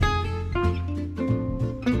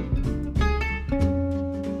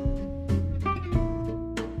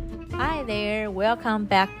welcome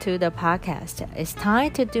back to the podcast. It's time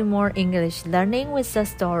to do more English learning with the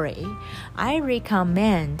story. I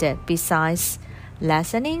recommend, besides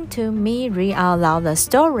listening to me read out loud the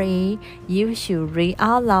story, you should read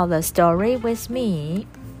out loud the story with me.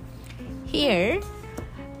 Here,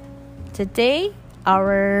 today,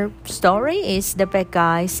 our story is The Bad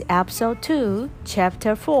Guys, Episode 2,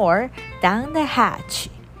 Chapter 4, Down the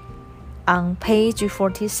Hatch.On page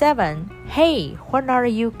 47, hey, what are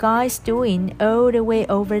you guys doing all the way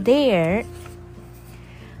over there?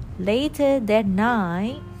 Later that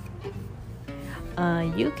night,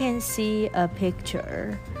 you can see a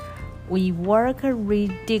picture. We look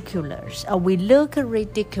ridiculous.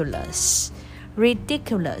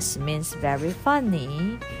 Ridiculous means very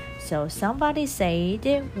funny. So somebody said,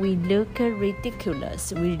 we look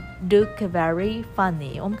ridiculous. We look very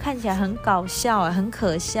funny. 我们看起来很搞笑，很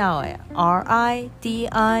可笑。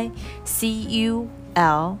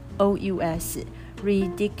ridiculous,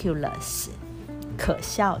 ridiculous, 可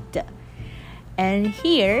笑的。And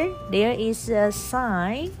here, there is a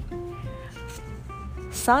sign.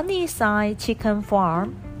 Sunny side chicken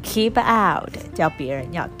farm, keep out. 叫别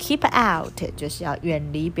人要 keep out, 就是要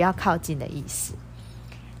远离，不要靠近的意思。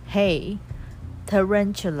Hey,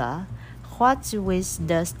 tarantula, what's with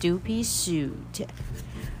the stupid suit?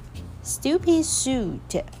 Stupid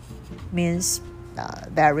suit means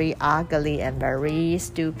very ugly and very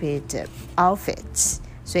stupid outfits.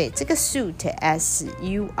 所以这个 suit,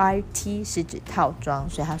 S-U-I-T 是指套装，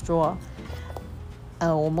所以他说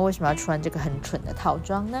我们为什么要穿这个很蠢的套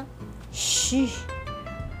装呢？ Shh,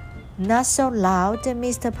 not so loud,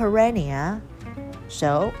 Mr. Perennia.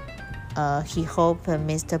 So,he hoped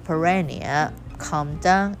Mr. Perennia calm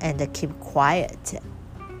down and keep quiet.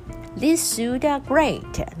 These suits are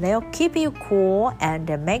great. They'll keep you cool and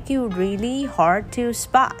make you really hard to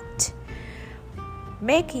spot.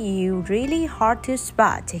 Make you really hard to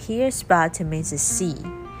spot. Here, spot means see.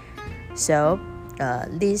 So,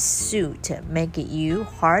 this suit make you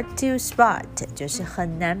hard to spot. 就是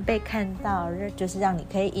很难被看到，就是让你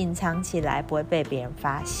可以隐藏起来，不会被别人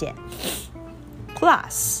发现。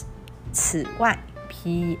Plus.此外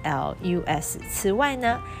P-L-U-S 此外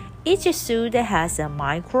呢 each suit has a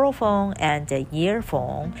microphone and an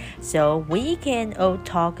earphone so we can all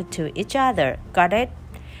talk to each other. Got it?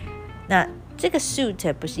 那这个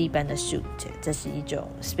suit 不是一般的 suit, 这是一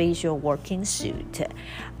种 special working suit.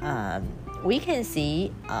 We can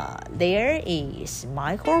see there is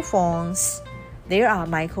microphones. There are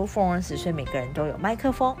microphones, 所以每个人都有麦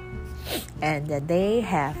克风 and they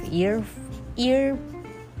have earpieces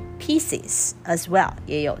as well,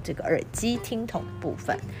 也有这个耳机听筒的部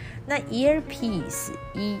分。那 earpiece,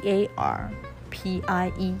 E-A-R-P-I-E-C-E,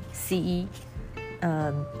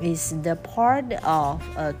 is the part of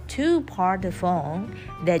a two-part phone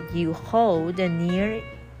that you hold near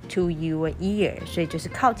to your ear. 所以就是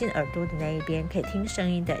靠近耳朵的那一边可以听声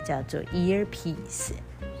音的叫做 earpiece.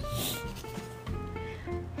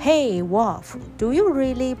 Hey, Wolf, do you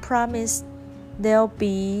really promise there'll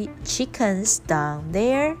be chickens down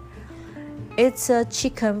there?It's a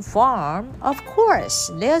chicken farm. Of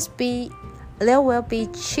course, there will be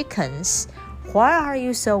chickens. Why are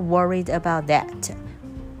you so worried about that?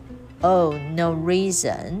 Oh, no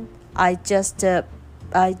reason. I just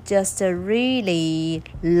really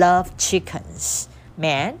love chickens,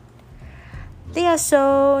 man. They are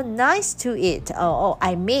so nice to eat.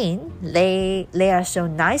 I mean, they are so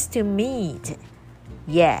nice to meet.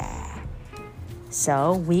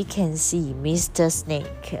 Yeah.So we can see Mr.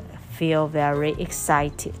 Snake feel very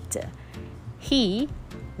excited. He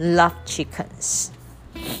loves chickens.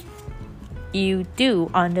 You do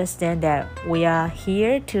understand that we are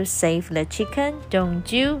here to save the chicken,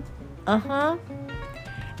 don't you?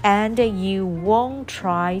 And you won't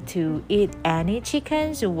try to eat any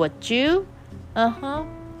chickens, would you?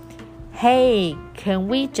 Hey, can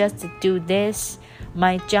we just do this?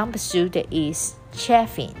 My jumpsuit is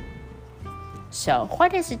chafing.So,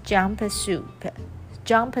 what is jumpsuit?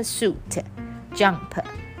 Jumpsuit. Jump.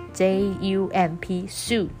 J-U-M-P.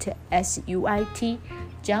 Suit. S-U-I-T.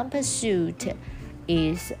 Jumpsuit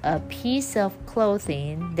is a piece of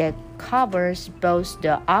clothing that covers both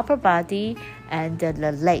the upper body and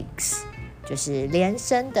the legs. 就是连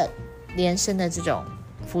身的这种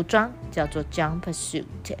服装叫做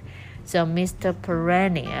jumpsuit. So, Mr.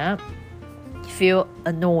 Perennia feel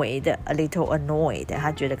annoyed, a little annoyed.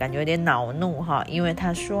 他觉得感觉有点恼怒哈，因为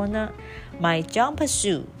他说呢 My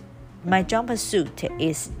jumpsuit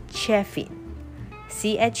is chafing.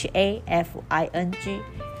 C-H-A-F-I-N-G.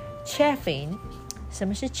 Chafing. 什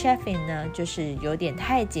么是 chafing 呢？就是有点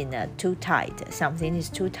太紧了 too tight. Something is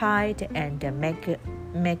too tight and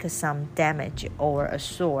make some damage or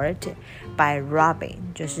assault by rubbing，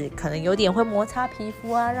 就是可能有点会摩擦皮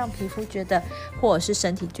肤啊，让皮肤觉得或者是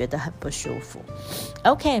身体觉得很不舒服。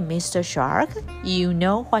Okay, Mr. Shark, you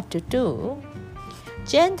know what to do.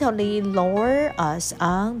 Gently lower us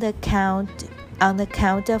on the count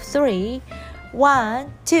of 3. 1,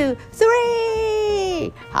 2,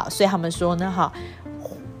 3. 好，所以他们说呢，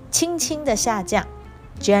轻轻的下降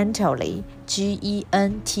 ，gently,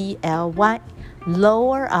 G-E-N-T-L-Y,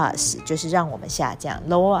 lower us 就是让我们下降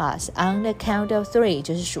 ，lower us on the count of 3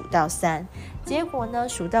就是数到3。结果呢，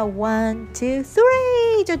数到 1, 2, 3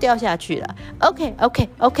就掉下去了。Okay.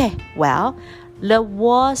 Well, the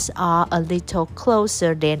walls are a little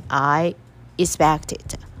closer than I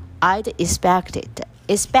expect,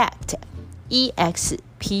 E-X-P-E-C-T，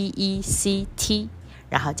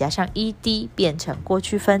 然后加上 ed 变成过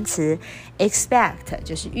去分词 expect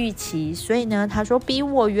就是预期，所以呢，他说比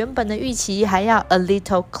我原本的预期还要 a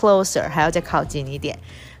little closer， 还要再靠近一点。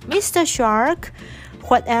Mr. Shark,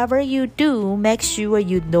 whatever you do, make sure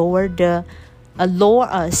you lower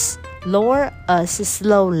us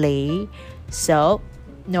slowly. So,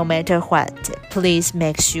 no matter what, please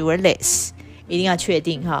make sure this. 一定要确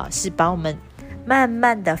定是把我们慢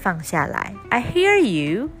慢的放下来。I hear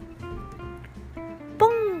you.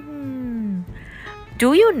 Boom.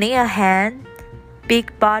 Do you need a hand? Big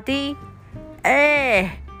body?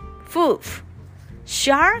 Foof.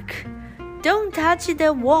 Shark, don't touch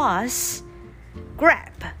the walls.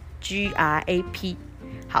 Grab, G-R-A-P.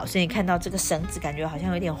 好，所以你看到这个绳子感觉好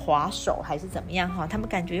像有点滑手还是怎么样他们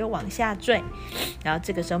感觉又往下坠，然后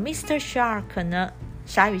这个时候 Mr. Shark 呢，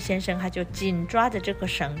鲨鱼先生他就紧抓着这个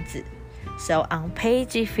绳子。So on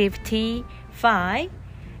page 55,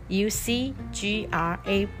 you see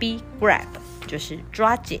G-R-A-B, grab 就是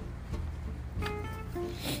抓紧。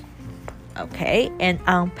Okay, and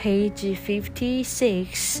on page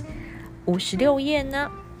 56, 56页呢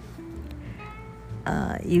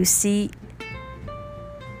you see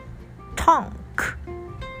tonk,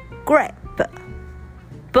 grab,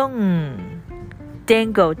 boom,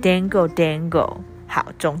 dangle. 好，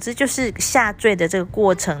总之就是下坠的这个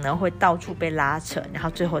过程呢，会到处被拉扯，然后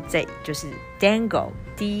最后这就是 dangle,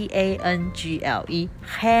 D-A-N-G-L-E,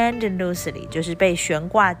 hang loosely 就是被悬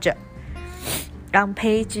挂着。On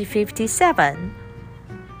page 57,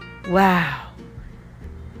 wow,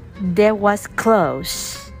 that was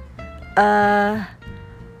close.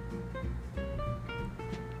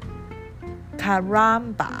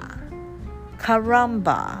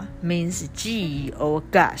 Caramba means gee or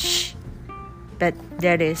gosh, but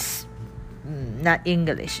that is not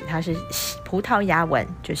English. 它是葡萄牙文，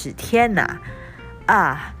就是天哪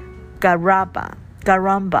啊 Caramba.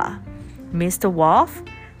 Mr. Wolf,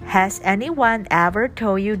 has anyone ever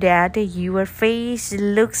told you that your face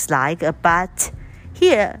looks like a butt?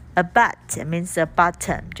 Here, a butt means a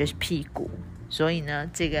bottom, 就是屁股。所以呢，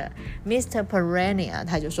这个 Mr. Piranha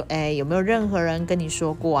他就说，有没有任何人跟你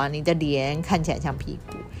说过啊，你的脸看起来像屁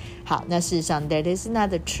股？好，那事实上 that is not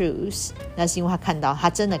the truth。那是因为他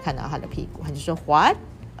真的看到他的屁股，他就说 What?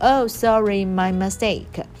 Oh, sorry, my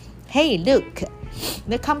mistake. Hey, look,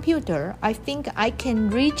 the computer. I think I can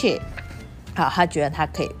reach it. 好，他觉得他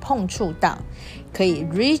可以碰触到，可以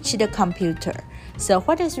reach the computer. So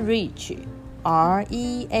what is reach?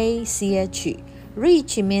 R-E-A-C-H.Reach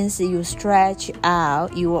means you stretch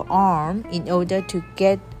out your arm in order to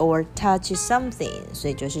get or touch something.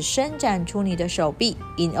 所以就是伸展出你的手臂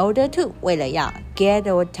in order to 为了要 get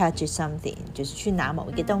or touch something 就是去拿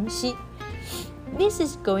某一个东西。This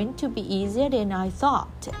is going to be easier than I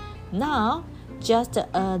thought. Now, just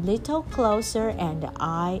a little closer and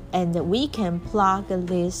we can plug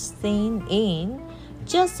this thing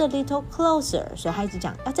in.Just a little closer. 所以他一直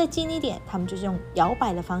讲要再近一点，他们就是用摇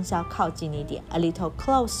摆的方式要靠近一点 A little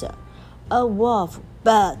closer. A wolf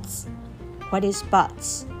butts. What is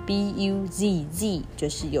butts? B-U-Z-Z 就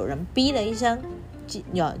是有人逼了一声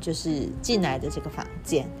就是进来的这个房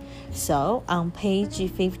间。So on page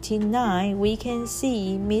 59 we can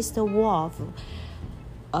see Mr. Wolf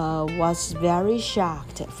was very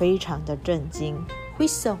shocked 非常的震惊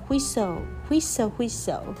Whistle, whistle, whistle,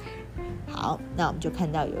 whistle好，那我们就看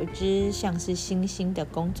到有一只像是猩猩的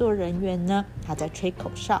工作人员呢，他在吹口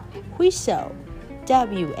哨 Whistle,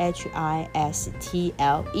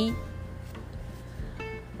 W-H-I-S-T-L-E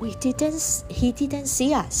He didn't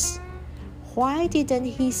see us. Why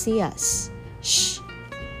didn't he see us? Shh,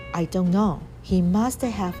 I don't know. He must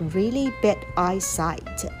have really bad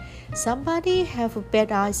eyesight. Somebody have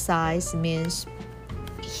bad eyesight means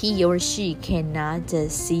he or she cannot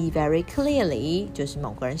see very clearly， 就是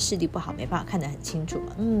某个人视力不好，没办法看得很清楚。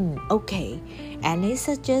OK. Any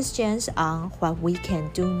suggestions on what we can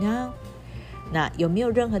do now？ 那有没有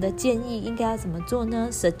任何的建议应该要怎么做呢？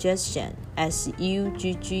 Suggestion, S-U-G-G-E-S-T-I-O-N,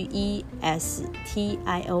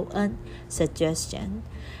 suggestion.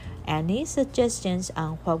 Any suggestions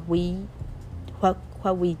on what we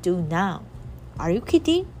do now? Are you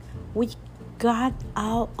kidding? We got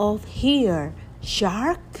out of here.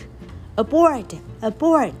 Shark? Abort.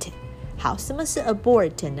 好，什么是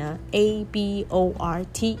abort 呢？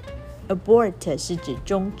 A-B-O-R-T. Abort 是指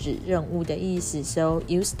终止任务的意思 So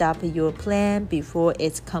you stop your plan before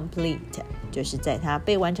it's complete 就是在它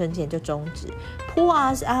被完成前就终止 Pull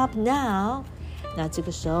us up now 那这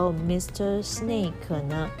个时候 Mr. Snake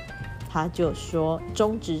呢他就说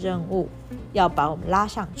终止任务要把我们拉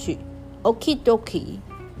上去 Okie dokie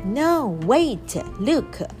No, wait,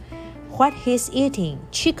 look What he's eating,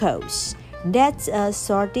 Chicos That's a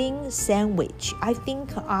sardine sandwich I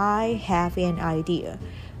think I have an idea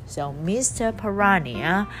So Mr.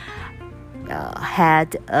 Piranha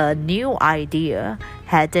had a new idea,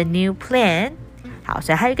 had a new plan. 好，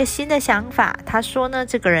所以还有一个新的想法。他说呢，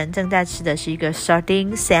这个人正在吃的是一个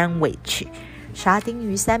sardine sandwich, 沙丁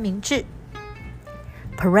鱼三明治。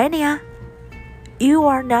Piranha, you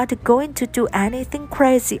are not going to do anything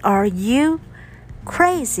crazy, are you?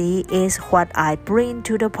 Crazy is what I bring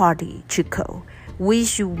to the party, Chico.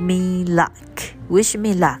 Wish me luck. Wish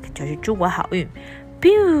me luck 就是祝我好运。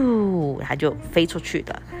Pew 它就飞出去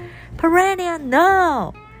了 Piranha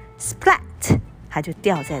no Splat 它就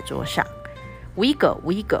掉在桌上 Wiggle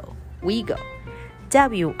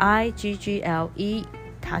W-I-G-G-L-E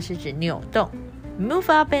它是指扭动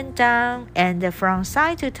Move up and down and from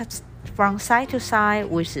side to side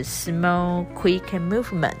with small quick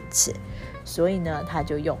movements 所以呢它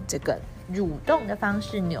就用这个蠕动的方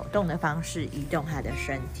式扭动的方式移动它的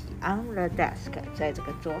身体 On the desk 在这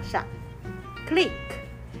个桌上Click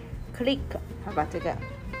他把这个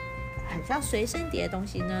很像随身碟的东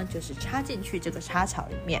西呢就是插进去这个插槽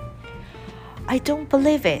里面 I don't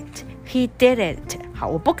believe it He did it 好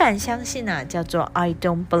我不敢相信啊叫做 I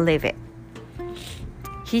don't believe it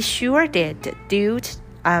He sure did Dude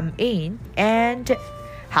I'm in And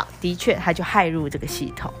好的确他就骇入这个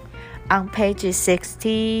系统 On page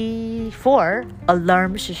 64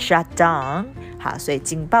 Alarms shut down 好所以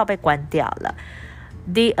警报被关掉了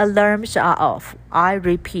The alarms are off. I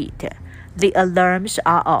repeat, the alarms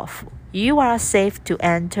are off. You are safe to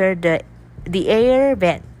enter the air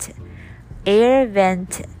vent. Air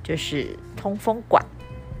vent 就是通风管。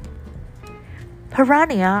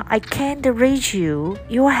Piranha, I can't reach you.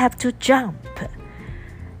 You have to jump.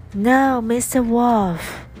 No, Mr.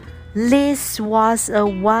 Wolf. This was a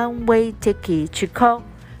one-way ticket, Chico.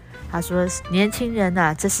他说年轻人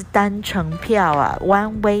啊这是单程票啊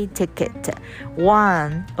one way ticket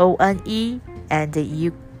one O-N-E and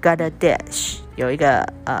you got a dash 有一个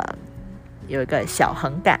小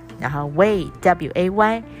横杆然后 way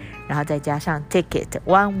W-A-Y 然后再加上 ticket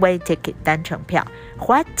one way ticket 单程票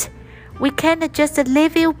What? We can't just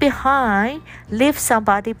leave you behind leave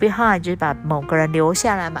somebody behind 就是把某个人留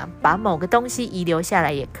下来嘛把某个东西遗留下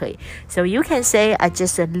来也可以 So you can say I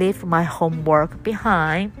just leave my homework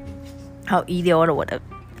behind好遗留了我的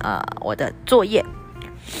作业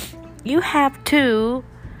You have two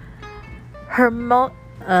hermanos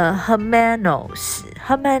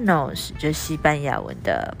就是西班牙文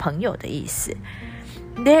的朋友的意思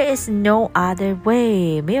There is no other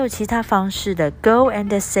way 没有其他方式的 Go and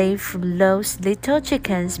save those little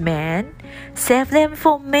chickens man Save them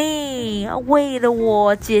for me 为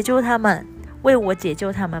我解救他们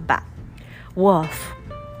吧 Wolf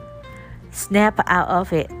Snap out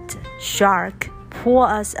of it Shark, pull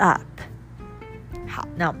us up 好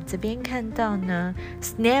那我们这边看到呢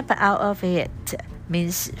Snap out of it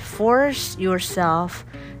means force yourself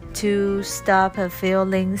to stop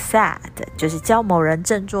feeling sad 就是叫某人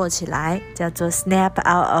振作起来叫做 snap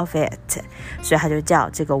out of it 所以他就叫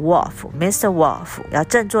这个 Wolf Mr. Wolf 要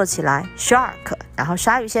振作起来 Shark 然后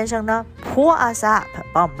鲨鱼先生呢 pull us up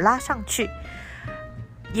把我们拉上去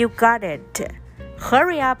You got it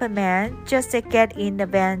Hurry up, man. Just get in the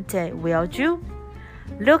vent, will you?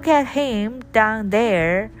 Look at him down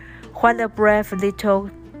there. What a brave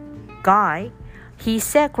little guy. He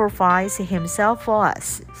sacrificed himself for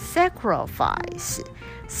us. Sacrifice.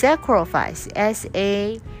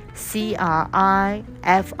 S-A-C-R-I-F-I-C-E.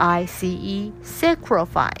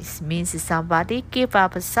 Sacrifice means somebody give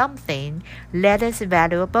up something that is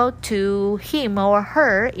valuable to him or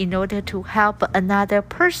her in order to help another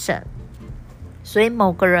person.所以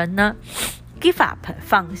某个人呢 give up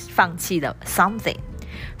放弃了 something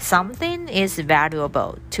Something is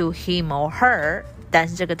valuable to him or her， 但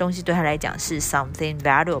是这个东西对他来讲是 something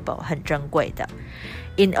valuable， 很珍贵的。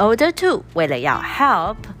In order to， 为了要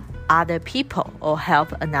help other people or help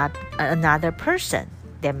another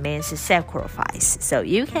person，that means sacrifice. So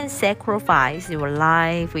you can sacrifice your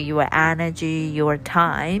life, your energy, your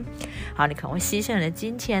time. 好，你可能会牺牲你的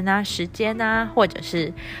金钱啊、时间啊，或者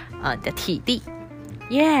是你的体力。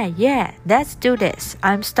Yeah, let's do this.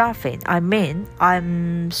 I'm starving.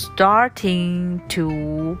 I'm starting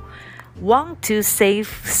to want to save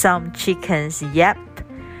some chickens. Yep.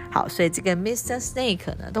 好，所以这个 Mr.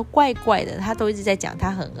 Snake 呢，都怪怪的，他都一直在讲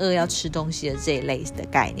他很饿要吃东西的这一类的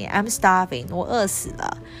概念。I'm starving. 我饿死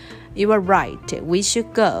了。You are right. We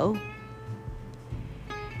should go.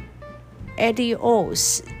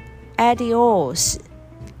 Adios.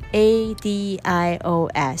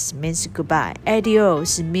 Adios means goodbye.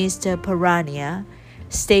 Adios, Mr. Piranha.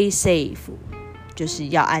 Stay safe. 就是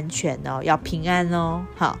要安全哦，要平安哦。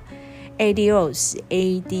好 ，Adios,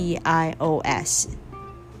 A-D-I-O-S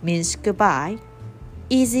means goodbye.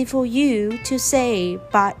 Easy for you to say,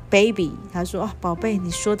 but baby. 他说，宝贝，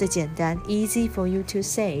你说的简单。Easy for you to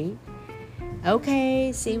say.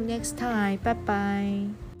 Okay, see you next time. Bye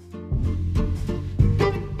bye.